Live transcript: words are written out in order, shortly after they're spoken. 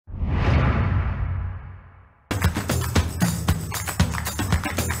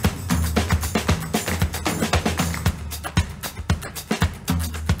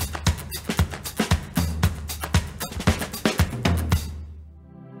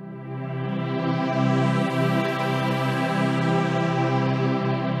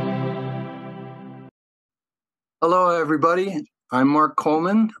Hello, everybody. I'm Mark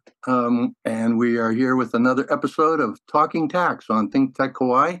Coleman, and we are here with another episode of Talking Tax on Think Tech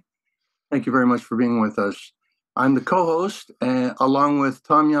Hawaii. Thank you very much for being with us. I'm the co-host, along with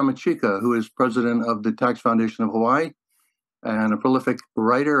Tom Yamachika, who is president of the Tax Foundation of Hawaii and a prolific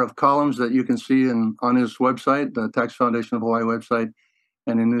writer of columns that you can see on his website, the Tax Foundation of Hawaii website,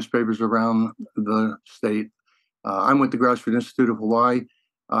 and in newspapers around the state. I'm with the Grassroots Institute of Hawaii.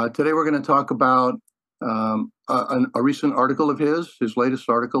 Today, we're going to talk about a recent article of his latest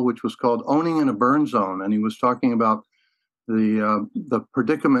article, which was called "Owning in a Burn Zone," and he was talking about the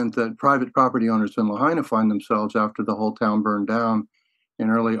predicament that private property owners in Lahaina find themselves after the whole town burned down in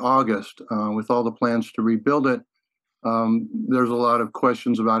early August. With all the plans to rebuild it, there's a lot of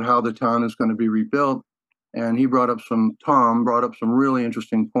questions about how the town is going to be rebuilt, and Tom brought up some really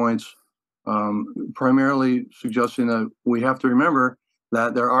interesting points, primarily suggesting that we have to remember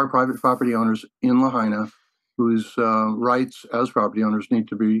that there are private property owners in Lahaina whose rights as property owners need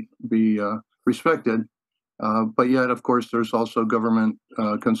to be respected. But yet, of course, there's also government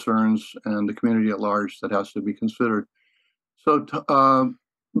concerns and the community at large that has to be considered. So,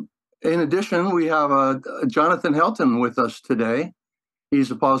 in addition, we have Jonathan Helton with us today. He's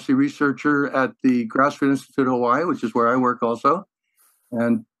a policy researcher at the Grassroots Institute of Hawaii, which is where I work also.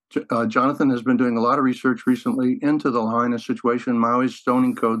 And Jonathan has been doing a lot of research recently into the Lahaina situation, Maui's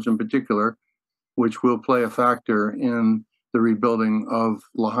zoning codes in particular, which will play a factor in the rebuilding of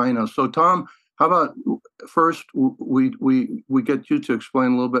Lahaina. So, Tom, how about first we get you to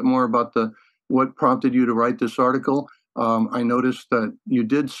explain a little bit more about what prompted you to write this article. I noticed that you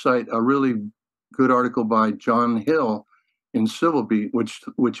did cite a really good article by John Hill in Civil Beat, which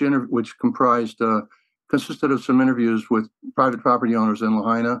consisted of some interviews with private property owners in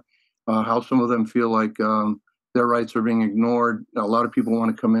Lahaina, how some of them feel like their rights are being ignored. A lot of people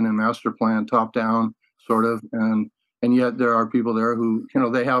want to come in and master plan top down, sort of, and yet there are people there who,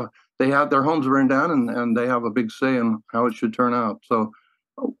 they have their homes burned down and they have a big say in how it should turn out. So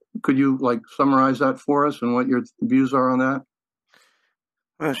could you summarize that for us and what your views are on that?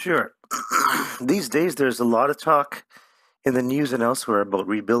 Well, sure. These days, there's a lot of talk in the news and elsewhere about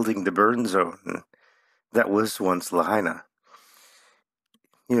rebuilding the burn zone that was once Lahaina.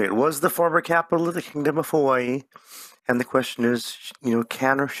 It was the former capital of the Kingdom of Hawai'i, and the question is,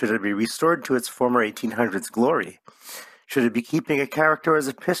 can or should it be restored to its former 1800s glory? Should it be keeping a character as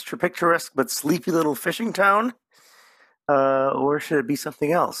a picturesque but sleepy little fishing town, or should it be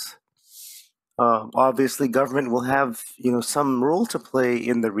something else? Obviously, government will have, some role to play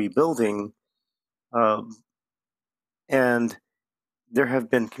in the rebuilding, and there have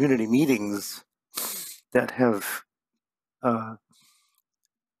been community meetings that have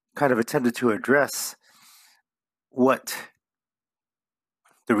kind of attempted to address what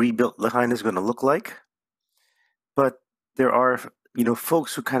the rebuilt Lahaina is going to look like. But there are,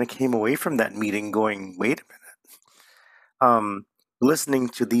 folks who kind of came away from that meeting going, wait a minute. Listening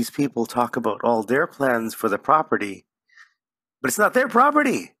to these people talk about all their plans for the property, but it's not their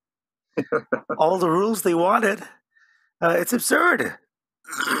property. All the rules they wanted, it's absurd.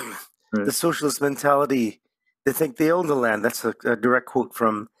 Right. The socialist mentality, they think they own the land. That's a direct quote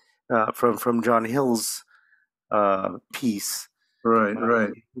from John Hill's piece.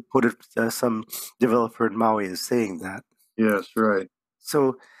 Right. Put it, some developer in Maui is saying that. Yes, right.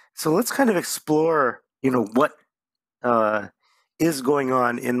 So let's kind of explore, what is going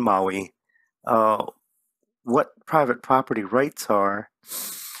on in Maui, what private property rights are,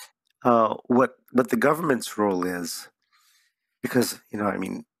 what the government's role is, because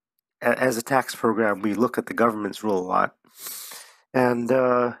as a tax program, we look at the government's role a lot, and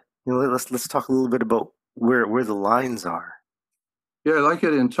let's talk a little bit about where the lines are. Yeah, I like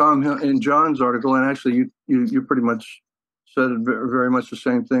it in John's article, and actually, you pretty much said very much the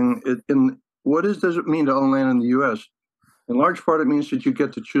same thing. Does it mean to own land in the U.S.? In large part, it means that you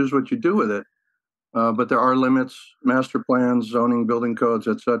get to choose what you do with it, but there are limits: master plans, zoning, building codes,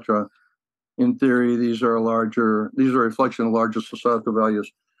 etc. In theory, these are a reflection of larger societal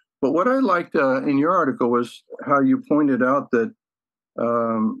values. But what I liked in your article was how you pointed out that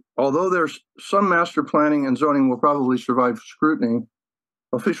although there's some master planning and zoning will probably survive scrutiny,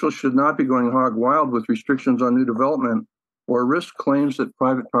 officials should not be going hog wild with restrictions on new development or risk claims that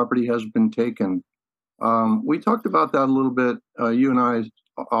private property has been taken. We talked about that a little bit, you and I,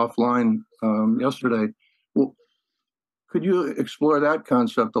 offline yesterday. Well, could you explore that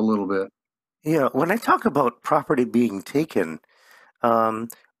concept a little bit? Yeah, when I talk about property being taken,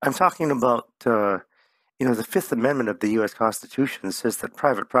 I'm talking about, the Fifth Amendment of the U.S. Constitution says that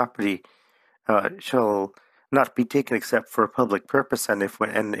private property shall not be taken except for a public purpose, and if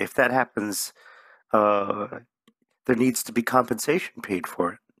that happens there needs to be compensation paid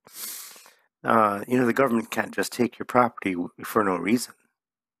for it. The government can't just take your property for no reason.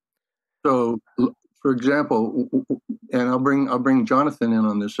 So, for example, and I'll bring Jonathan in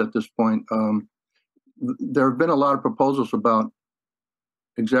on this at this point. There have been a lot of proposals about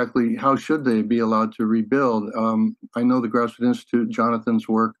exactly how should they be allowed to rebuild. I know the Grassroots Institute, Jonathan's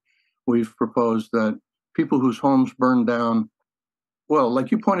work, we've proposed that people whose homes burned down, well,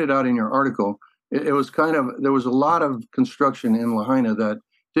 like you pointed out in your article, it was there was a lot of construction in Lahaina that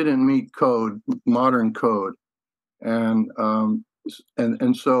didn't meet modern code. And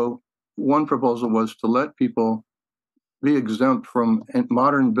so one proposal was to let people be exempt from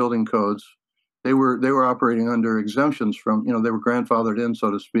modern building codes. They were operating under exemptions from, they were grandfathered in,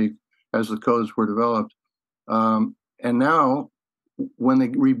 so to speak, as the codes were developed. And now, when they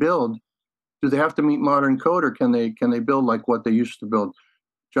rebuild, do they have to meet modern code, or can they build like what they used to build?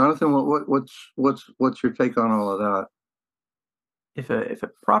 Jonathan, what's your take on all of that? If a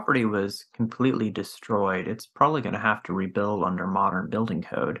property was completely destroyed, it's probably going to have to rebuild under modern building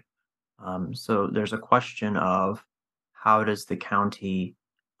code. So there's a question of how does the county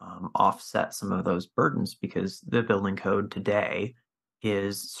offset some of those burdens, because the building code today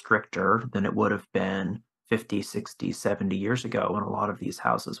is stricter than it would have been 50, 60, 70 years ago when a lot of these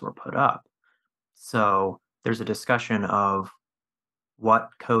houses were put up. So there's a discussion of what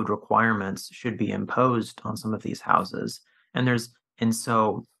code requirements should be imposed on some of these houses. And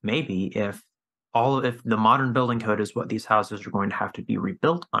so maybe if the modern building code is what these houses are going to have to be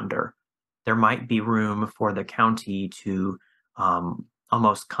rebuilt under, there might be room for the county to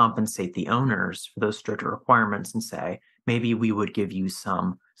almost compensate the owners for those stricter requirements and say, maybe we would give you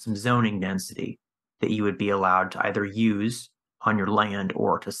some zoning density that you would be allowed to either use on your land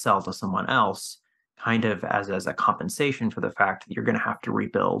or to sell to someone else, kind of as a compensation for the fact that you're going to have to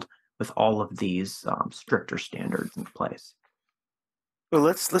rebuild with all of these stricter standards in place. Well,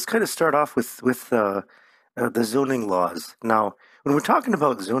 let's kind of start off with the zoning laws. Now, when we're talking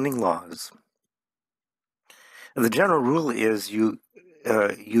about zoning laws, the general rule is you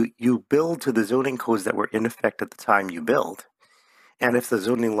build to the zoning codes that were in effect at the time you build, and if the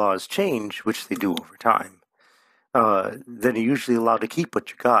zoning laws change, which they do over time, then you're usually allowed to keep what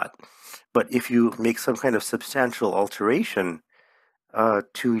you got. But if you make some kind of substantial alteration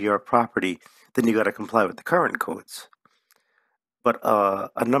to your property, then you got to comply with the current codes. But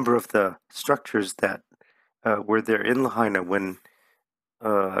a number of the structures that were there in Lahaina when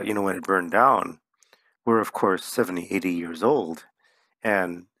it burned down were, of course, 70, 80 years old.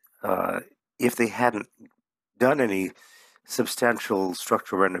 And if they hadn't done any substantial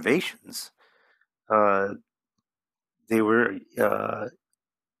structural renovations, they were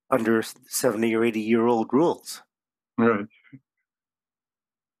under 70 or 80-year-old rules. Right.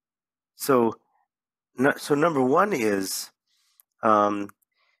 So number one is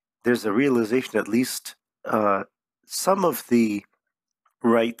there's a realization, at least some of the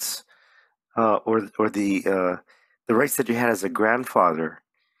rights or the rights that you had as a grandfather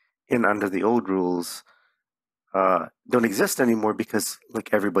under the old rules don't exist anymore, because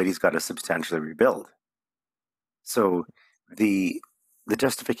everybody's got to substantially rebuild. So the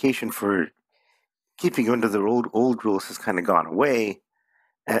justification for keeping under the old rules has kind of gone away,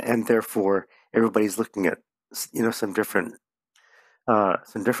 and therefore everybody's looking at some different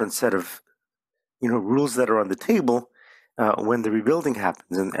set of rules that are on the table when the rebuilding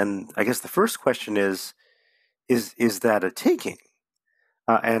happens. And I guess the first question is that a taking?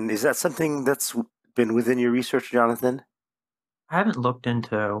 And is that something that's been within your research, Jonathan? I haven't looked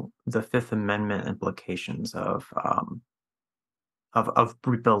into the Fifth Amendment implications of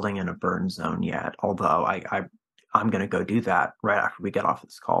rebuilding in a burn zone yet, although I'm going to go do that right after we get off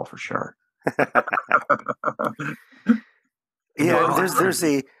this call for sure. Yeah, there's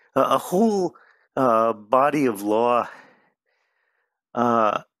a whole body of law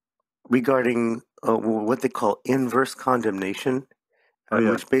regarding what they call inverse condemnation,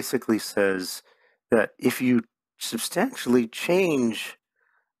 which basically says that if you substantially change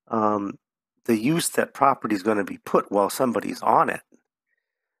the use that property is going to be put while somebody's on it,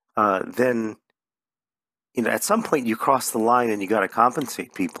 then at some point you cross the line and you got to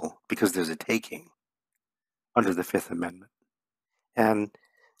compensate people because there's a taking under the Fifth Amendment. And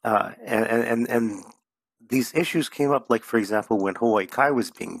these issues came up, for example, when Hawai'i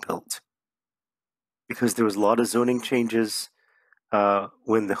was being built, because there was a lot of zoning changes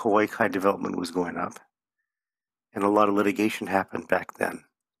when the Hawai'i development was going up, and a lot of litigation happened back then.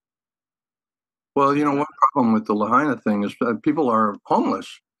 Well, one problem with the Lahaina thing is that people are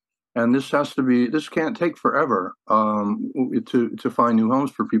homeless, and this can't take forever to find new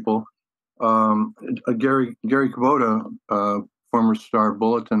homes for people. Gary Kubota, former Star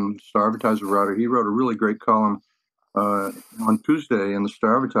Bulletin, Star Advertiser writer, he wrote a really great column on Tuesday in the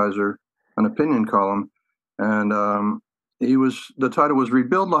Star Advertiser, an opinion column, and the title was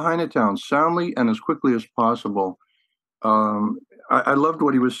 "Rebuild Lahaina Town Soundly and as Quickly as Possible." I loved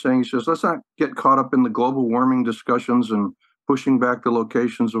what he was saying. He says, let's not get caught up in the global warming discussions and pushing back the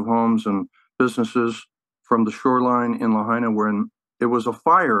locations of homes and businesses from the shoreline in Lahaina, where it was a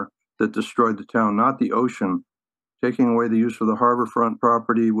fire that destroyed the town, not the ocean. Taking away the use of the harborfront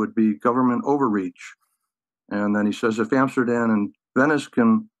property would be government overreach. And then he says, if Amsterdam and Venice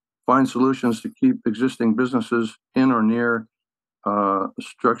can find solutions to keep existing businesses in or near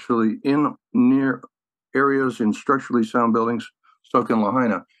near areas in structurally sound buildings, so can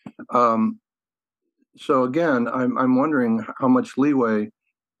Lahaina. So again, I'm wondering how much leeway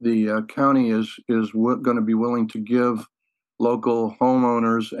the county is going to be willing to give local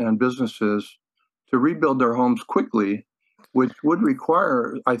homeowners and businesses to rebuild their homes quickly, which would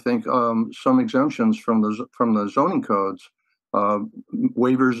require, I think, some exemptions from the zoning codes,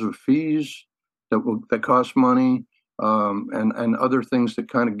 waivers of fees that cost money, and other things that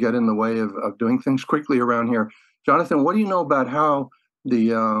kind of get in the way of doing things quickly around here. Jonathan, what do you know about how the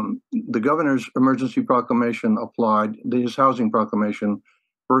governor's emergency proclamation applied, his housing proclamation,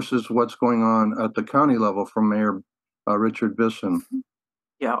 versus what's going on at the county level from Mayor Richard Bisson?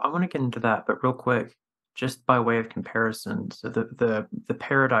 Yeah, I want to get into that, but real quick, just by way of comparison, so the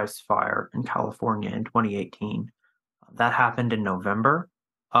Paradise Fire in California in 2018, that happened in November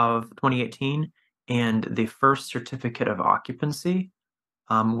of 2018, and the first certificate of occupancy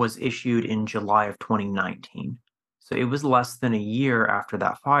was issued in July of 2019. So it was less than a year after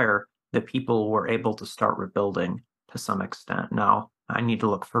that fire that people were able to start rebuilding to some extent. Now, I need to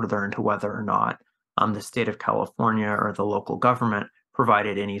look further into whether or not the state of California or the local government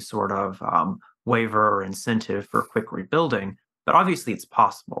provided any sort of waiver or incentive for quick rebuilding, but obviously it's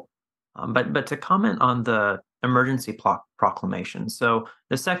possible. But to comment on the emergency proclamation, so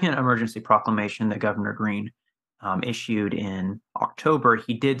the second emergency proclamation that Governor Green issued in October,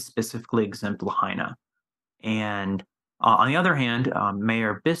 he did specifically exempt Lahaina. And on the other hand,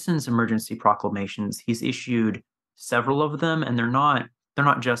 Mayor Bisson's emergency proclamations, he's issued several of them, and they're not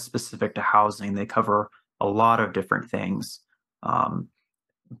just specific to housing. They cover a lot of different things.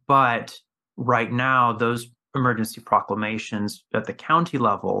 But right now, those emergency proclamations at the county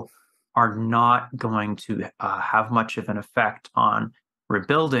level are not going to have much of an effect on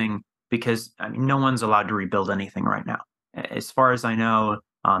rebuilding, because no one's allowed to rebuild anything right now. As far as I know,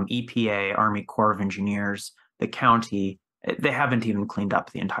 EPA, Army Corps of Engineers, the county, they haven't even cleaned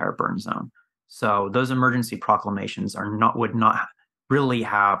up the entire burn zone. So those emergency proclamations would not really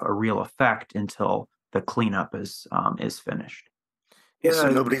have a real effect until the cleanup is finished. Yeah, so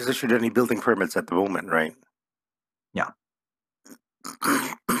nobody's issued any building permits at the moment, right? Yeah.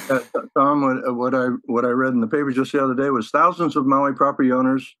 Tom, what I read in the paper just the other day was thousands of Maui property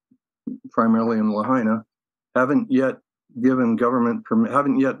owners, primarily in Lahaina, haven't yet been given government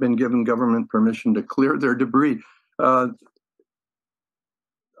permission to clear their debris.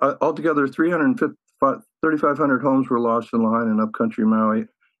 Altogether, 3,500 homes were lost in Lahaina and upcountry Maui,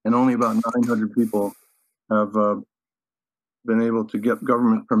 and only about 900 people have been able to get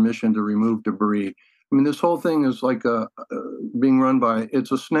government permission to remove debris. I mean, this whole thing is like being run by,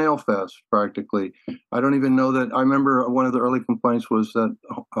 it's a snail fest, practically. I don't even know that, I remember one of the early complaints was that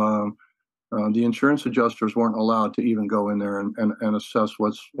the insurance adjusters weren't allowed to even go in there and assess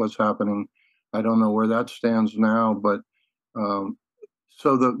what's happening. I don't know where that stands now, but so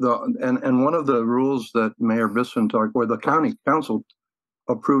and one of the rules that Mayor Bisson or the county council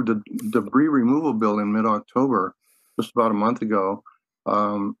approved a debris removal bill in mid-October, just about a month ago,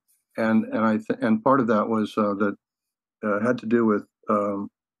 and part of that was that had to do with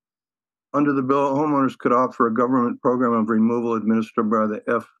under the bill, homeowners could opt for a government program of removal administered by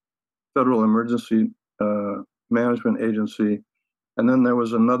the Federal Emergency Management Agency, and then there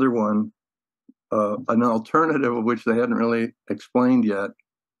was another one, an alternative of which they hadn't really explained yet.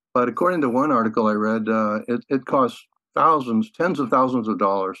 But according to one article I read, it costs tens of thousands of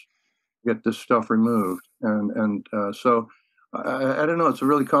dollars to get this stuff removed, and so I don't know. It's a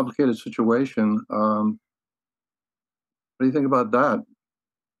really complicated situation. What do you think about that,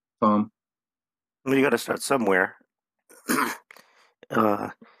 Tom? Well, you got to start somewhere.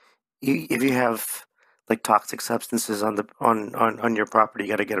 If you have like toxic substances on your property, you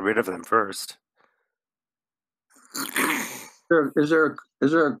got to get rid of them first. Is there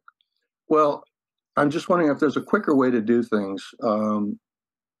well, I'm just wondering if there's a quicker way to do things.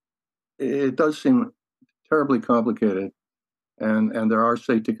 It does seem terribly complicated, and there are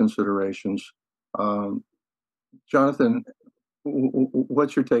safety considerations. Jonathan,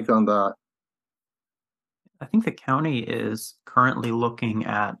 what's your take on that? I think the county is currently looking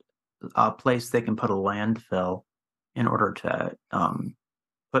at a place they can put a landfill in order to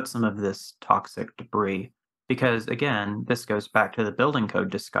put some of this toxic debris. Because again, this goes back to the building code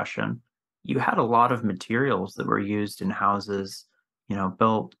discussion. You had a lot of materials that were used in houses,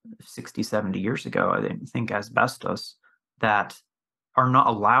 built 60, 70 years ago. I think asbestos that are not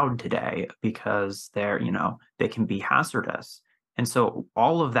allowed today because they can be hazardous. And so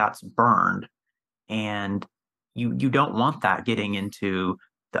all of that's burned, and you don't want that getting into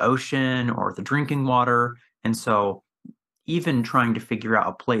the ocean or the drinking water. And so even trying to figure out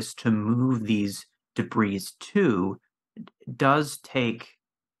a place to move these debris to does take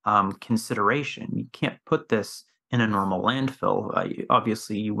consideration. You can't put this in a normal landfill.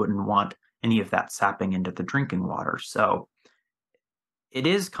 Obviously, you wouldn't want any of that sapping into the drinking water. So it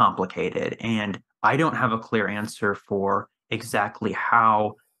is complicated, and I don't have a clear answer for exactly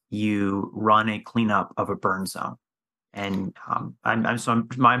how you run a cleanup of a burn zone. And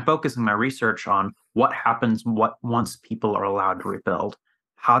I'm focusing my research on what happens once people are allowed to rebuild.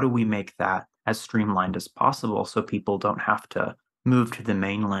 How do we make that as streamlined as possible so people don't have to move to the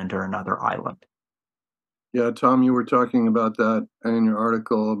mainland or another island? Yeah, Tom, you were talking about that in your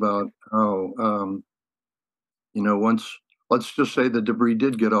article about how, once, let's just say the debris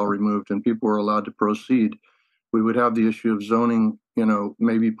did get all removed and people were allowed to proceed, we would have the issue of zoning,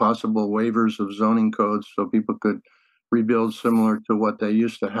 maybe possible waivers of zoning codes so people could rebuild similar to what they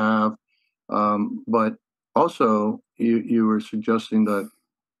used to have. But also, you were suggesting that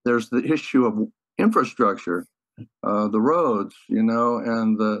there's the issue of infrastructure, the roads, and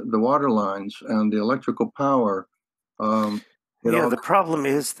the water lines and the electrical power. The problem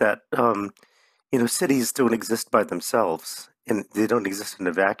is that cities don't exist by themselves, and they don't exist in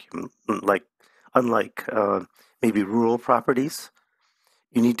a vacuum. Unlike maybe rural properties,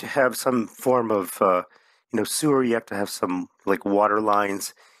 you need to have some form of sewer. You have to have some like water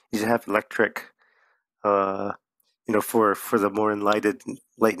lines. You need to have electric. For the more enlightened,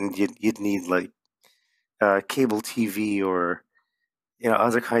 you'd need like cable TV or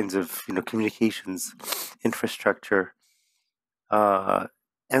other kinds of communications infrastructure. And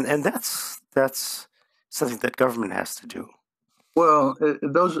that's something that government has to do. Well,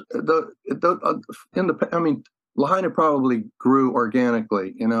 Lahaina probably grew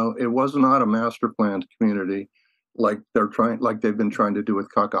organically. It was not a master planned community like they've been trying to do with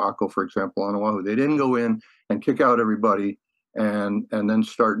Kaka'ako, for example, on Oahu. They didn't go in and kick out everybody and then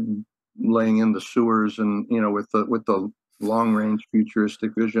start laying in the sewers and with the long range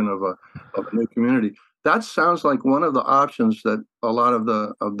futuristic vision of a new community. That sounds like one of the options that a lot of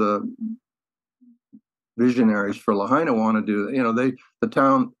the visionaries for Lahaina want to do.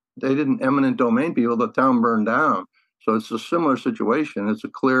 They didn't eminent domain people. The town burned down, so it's a similar situation. It's a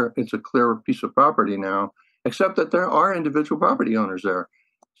clear piece of property now, except that there are individual property owners there.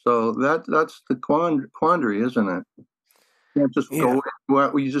 So that's the quandary, isn't it? You can't just go.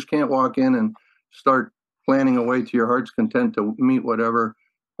 You just can't walk in and start planning a way to your heart's content to meet whatever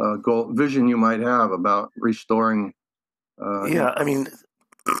vision you might have about restoring. I mean,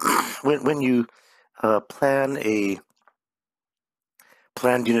 when you plan a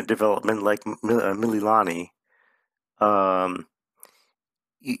planned unit development like Mililani,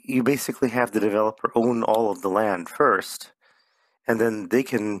 you basically have the developer own all of the land first, and then they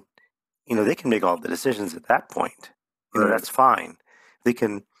can make all the decisions at that point. That's fine. They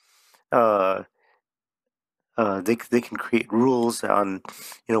can they can create rules on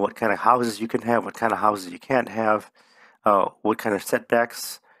what kind of houses you can have, what kind of houses you can't have, what kind of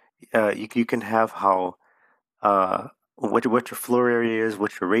setbacks you can have, how what your floor area is,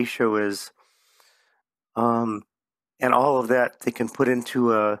 what your ratio is, and all of that they can put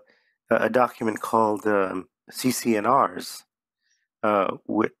into a document called CCNRs,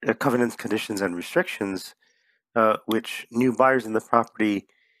 with covenants, conditions, and restrictions, which new buyers in the property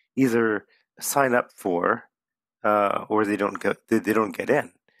either sign up for or they don't get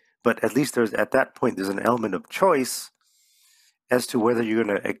in. But at least at that point there's an element of choice as to whether you're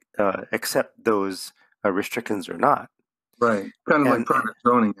going to accept those restrictions or not. Right, kind of like private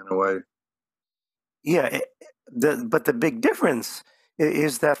zoning in a way. Yeah, but the big difference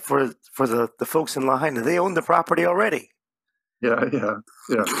is that for the folks in Lahaina, they own the property already. Yeah.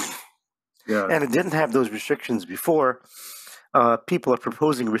 And it didn't have those restrictions before. People are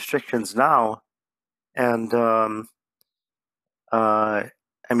proposing restrictions now, and I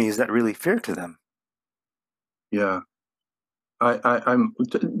mean, is that really fair to them? Yeah. I'm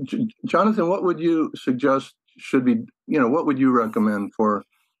Jonathan, what would you suggest should be, what would you recommend for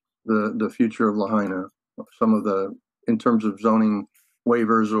the future of Lahaina? Some of the, in terms of zoning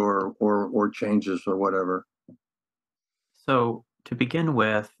waivers or changes or whatever. So to begin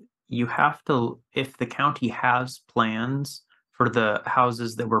with, you have to, if the county has plans for the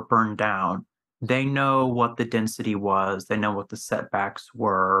houses that were burned down, they know what the density was, they know what the setbacks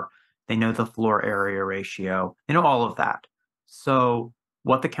were, they know the floor area ratio, they know all of that. So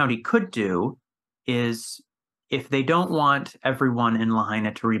what the county could do is, if they don't want everyone in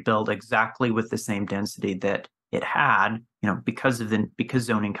Lahaina to rebuild exactly with the same density that it had, because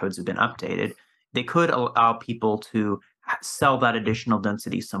zoning codes have been updated, they could allow people to sell that additional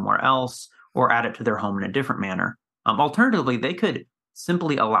density somewhere else or add it to their home in a different manner. Alternatively, they could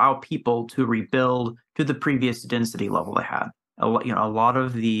simply allow people to rebuild to the previous density level they had. A lot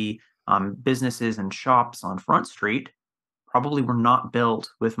of the businesses and shops on Front Street probably were not built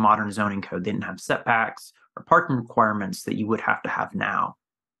with modern zoning code. They didn't have setbacks or parking requirements that you would have to have now.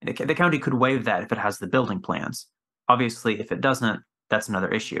 The county could waive that if it has the building plans. Obviously, if it doesn't, that's another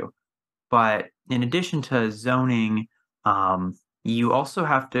issue. But in addition to zoning, you also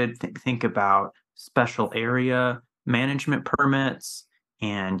have to think about special area management permits,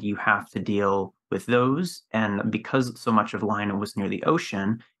 and you have to deal with those. And because so much of Lahaina was near the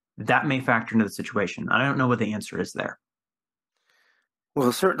ocean, that may factor into the situation. I don't know what the answer is there.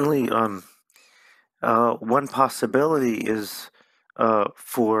 Well, certainly, one possibility is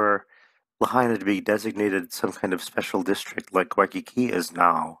for Lahaina to be designated some kind of special district like Waikiki is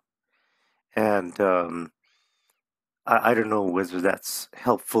now. And I don't know whether that's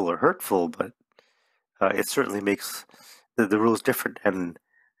helpful or hurtful, but it certainly makes the rules different and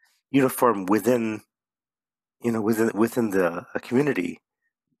uniform within the community,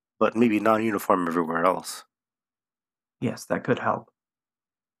 but maybe non-uniform everywhere else. Yes, that could help.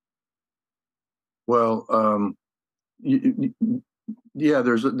 Well, yeah,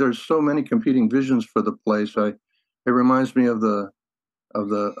 there's so many competing visions for the place. It reminds me of the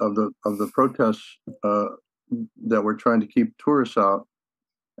protests that were trying to keep tourists out,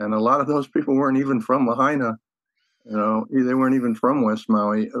 and a lot of those people weren't even from Lahaina. They weren't even from West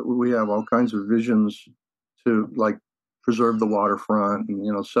Maui. We have all kinds of visions to, like, preserve the waterfront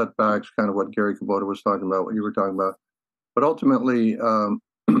and setbacks, kind of what Gary Kubota was talking about, what you were talking about. But ultimately,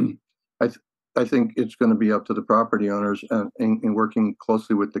 I think it's going to be up to the property owners and in working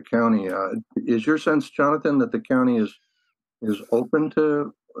closely with the county. Is your sense, Jonathan, that the county is open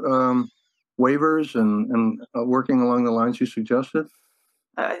to waivers and working along the lines you suggested?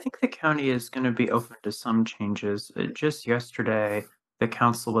 I think the county is going to be open to some changes. Just yesterday, the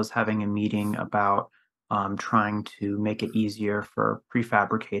council was having a meeting about trying to make it easier for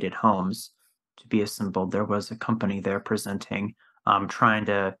prefabricated homes to be assembled. There was a company there presenting, trying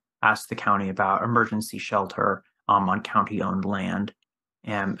to ask the county about emergency shelter on county-owned land,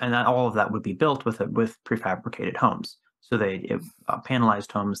 and that all of that would be built with prefabricated homes. So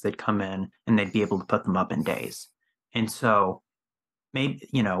panelized homes, they'd come in and they'd be able to put them up in days. And so maybe,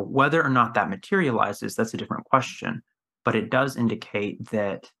 whether or not that materializes, that's a different question. But it does indicate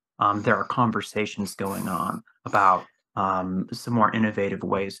that there are conversations going on about some more innovative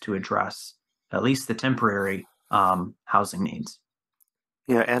ways to address at least the temporary housing needs.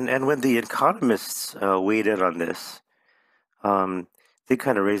 Yeah, and when the economists weighed in on this, they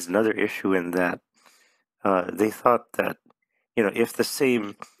kind of raised another issue in that they thought that, if the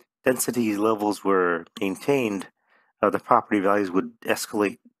same density levels were maintained, the property values would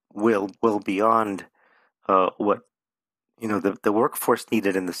escalate well beyond what the workforce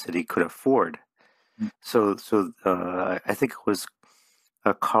needed in the city could afford. So I think it was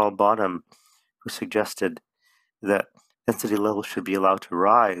Carl Bottom who suggested that density levels should be allowed to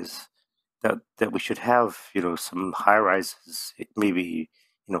rise. That we should have some high rises, maybe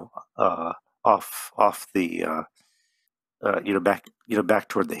off the back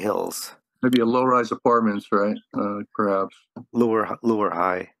toward the hills. Maybe a low-rise apartments, right? Perhaps Lower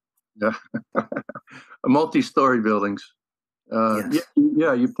high. Yeah, multi-story buildings. Yes.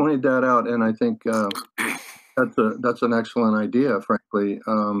 Yeah, you pointed that out, and I think that's an excellent idea. Frankly,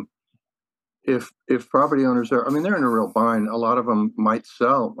 if property owners they're in a real bind. A lot of them might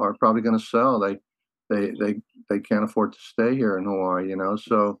sell, are probably going to sell. They can't afford to stay here in Hawaii,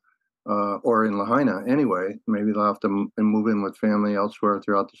 so. Or in Lahaina anyway. Maybe they'll have to move in with family elsewhere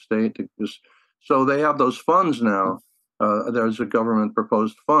throughout the state. So they have those funds now. There's a government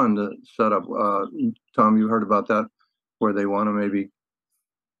proposed fund set up. Tom, you heard about that, where they want to maybe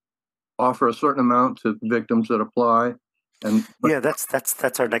offer a certain amount to victims that apply. Yeah,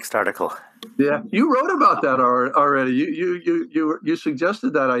 that's our next article. Yeah, you wrote about that already. You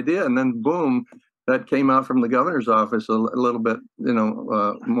suggested that idea, and then boom, that came out from the governor's office a little bit,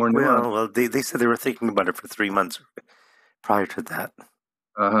 more nuanced. Well, they said they were thinking about it for 3 months prior to that.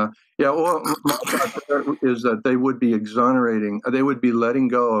 Yeah, well, my thought there is that they would be exonerating, they would be letting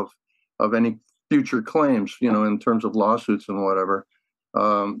go of any future claims, in terms of lawsuits and whatever.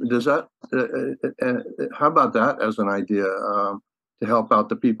 Does that, how about that as an idea to help out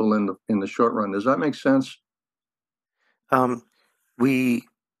the people in the short run? Does that make sense? We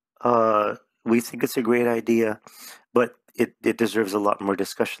think it's a great idea, but it deserves a lot more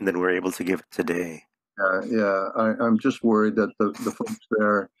discussion than we're able to give it today. Yeah, I'm just worried that the folks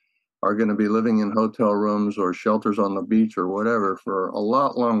there are going to be living in hotel rooms or shelters on the beach or whatever for a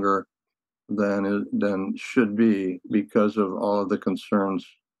lot longer than should be because of all of the concerns,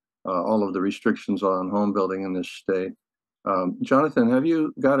 all of the restrictions on home building in this state. Jonathan, have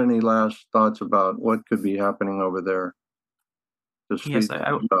you got any last thoughts about what could be happening over there? Yes,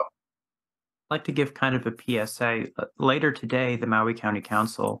 I would like to give kind of a PSA. Later today, the Maui County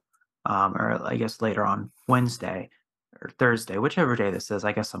Council, or I guess later on Wednesday or Thursday, whichever day this is,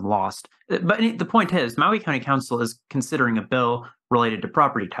 I guess I'm lost. But the point is, Maui County Council is considering a bill related to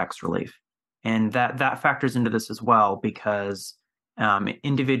property tax relief. And that factors into this as well, because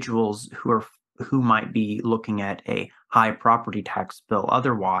individuals who might be looking at a high property tax bill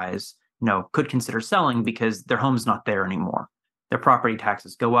otherwise, could consider selling because their home's not there anymore. Their property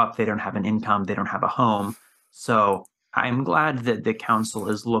taxes go up. They don't have an income. They don't have a home. So I'm glad that the council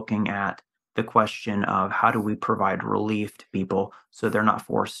is looking at the question of how do we provide relief to people so they're not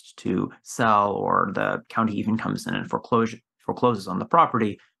forced to sell, or the county even comes in and forecloses on the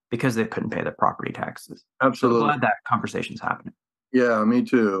property because they couldn't pay their property taxes. Absolutely. So glad that conversation's happening. Yeah, me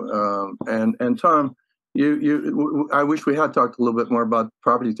too. And Tom, I wish we had talked a little bit more about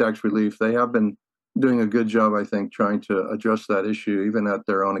property tax relief. They have been doing a good job, I think, trying to address that issue, even at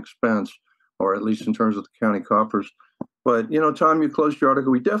their own expense, or at least in terms of the county coffers. But, Tom, you closed your article.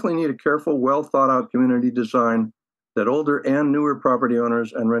 We definitely need a careful, well thought out community design that older and newer property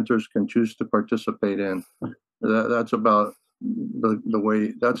owners and renters can choose to participate in. That's about the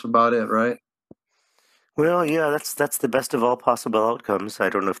way, that's about it, right? Well, yeah, that's the best of all possible outcomes. I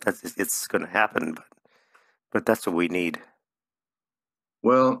don't know if it's going to happen, but that's what we need.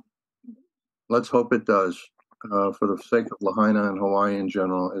 Well, let's hope it does. For the sake of Lahaina and Hawaii in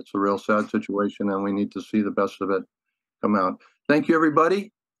general, it's a real sad situation, and we need to see the best of it come out. Thank you,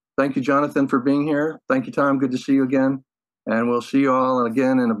 everybody. Thank you, Jonathan, for being here. Thank you, Tom. Good to see you again. And we'll see you all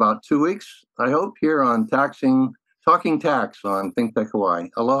again in about 2 weeks, I hope, here on Talking Tax on Think Tech Hawaii.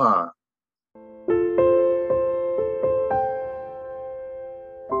 Aloha.